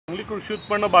सांगली कृषी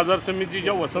उत्पन्न बाजार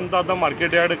समितीच्या वसंतदादा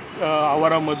मार्केट यार्ड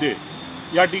आवारामध्ये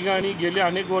या ठिकाणी गेले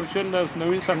अनेक वर्ष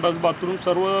नवीन संडास बाथरूम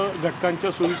सर्व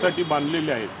घटकांच्या सोयीसाठी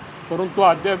बांधलेले आहेत, परंतु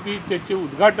अद्याप त्याचे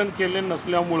उद्घाटन केले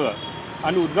नसल्यामुळं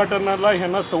आणि उद्घाटनाला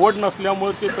ह्यांना सवड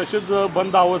नसल्यामुळे ते तसेच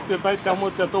बंद अवस्थेत आहेत।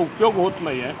 त्यामुळे त्याचा उपयोग होत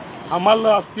नाही आहे। हमाल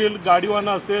असतील,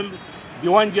 गाडीवाना असेल,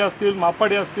 दिवाणजी असतील,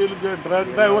 मापाडे असतील,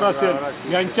 ट्रक ड्रायव्हर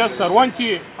असेल, यांच्या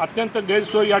सर्वांची अत्यंत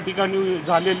गैरसोय या ठिकाणी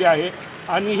झालेली आहे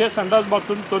आणि हे संडास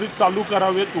बाथरूम त्वरित चालू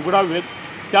करावेत, उघडावेत।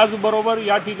 त्याचबरोबर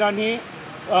या ठिकाणी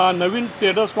नवीन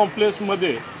ट्रेडर्स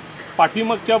कॉम्प्लेक्समध्ये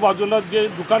पाठीमागच्या बाजूला जे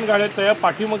दुकान गाड्या त्या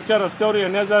पाठीमागच्या रस्त्यावर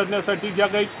येण्यासाठी ज्या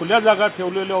काही खुल्या जागा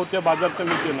ठेवलेल्या होत्या बाजार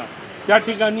समितीनं, त्या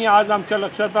ठिकाणी आज आमच्या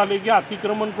लक्षात आले की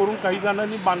अतिक्रमण करून काही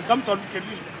जणांनी बांधकाम चालू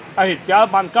केली आहे। त्या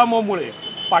बांधकामामुळे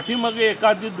पाठीमागे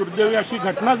एखादी दुर्दैवी अशी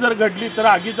घटना जर घडली तर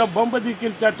आगीचा बंब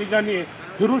देखील त्या ठिकाणी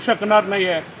फिरू शकणार नाही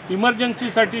आहे।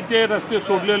 इमर्जन्सीसाठी ते रस्ते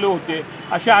सोडलेले होते।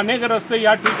 असे अनेक रस्ते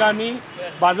या ठिकाणी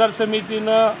बाजार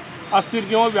समितीनं असतील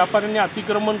किंवा व्यापाऱ्यांनी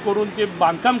अतिक्रमण करून ते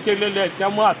बांधकाम केलेले आहे।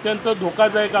 त्यामुळे अत्यंत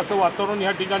धोकादायक असं वातावरण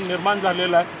या ठिकाणी निर्माण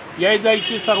झालेलं आहे। याय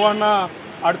जायची सर्वांना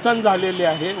अडचण झालेली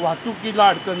आहे, वाहतुकीला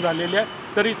अडचण झालेली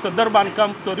आहे। तरी सदर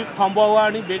बांधकाम त्वरित थांबवावं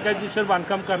आणि बेकायदेशीर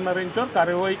बांधकाम करणाऱ्यांच्यावर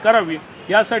कार्यवाही करावी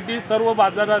यासाठी सर्व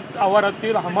बाजारात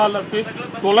आवारातील हमाल असतील,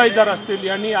 तोलाईदार असतील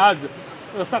यांनी आज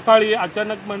सकाळी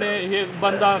अचानकपणे हे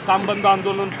काम बंद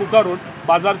आंदोलन पुकारून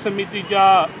बाजार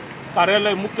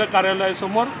समितीच्या मुख्य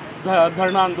कार्यालयासमोर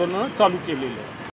धरणं आंदोलन चालू केलेलं आहे।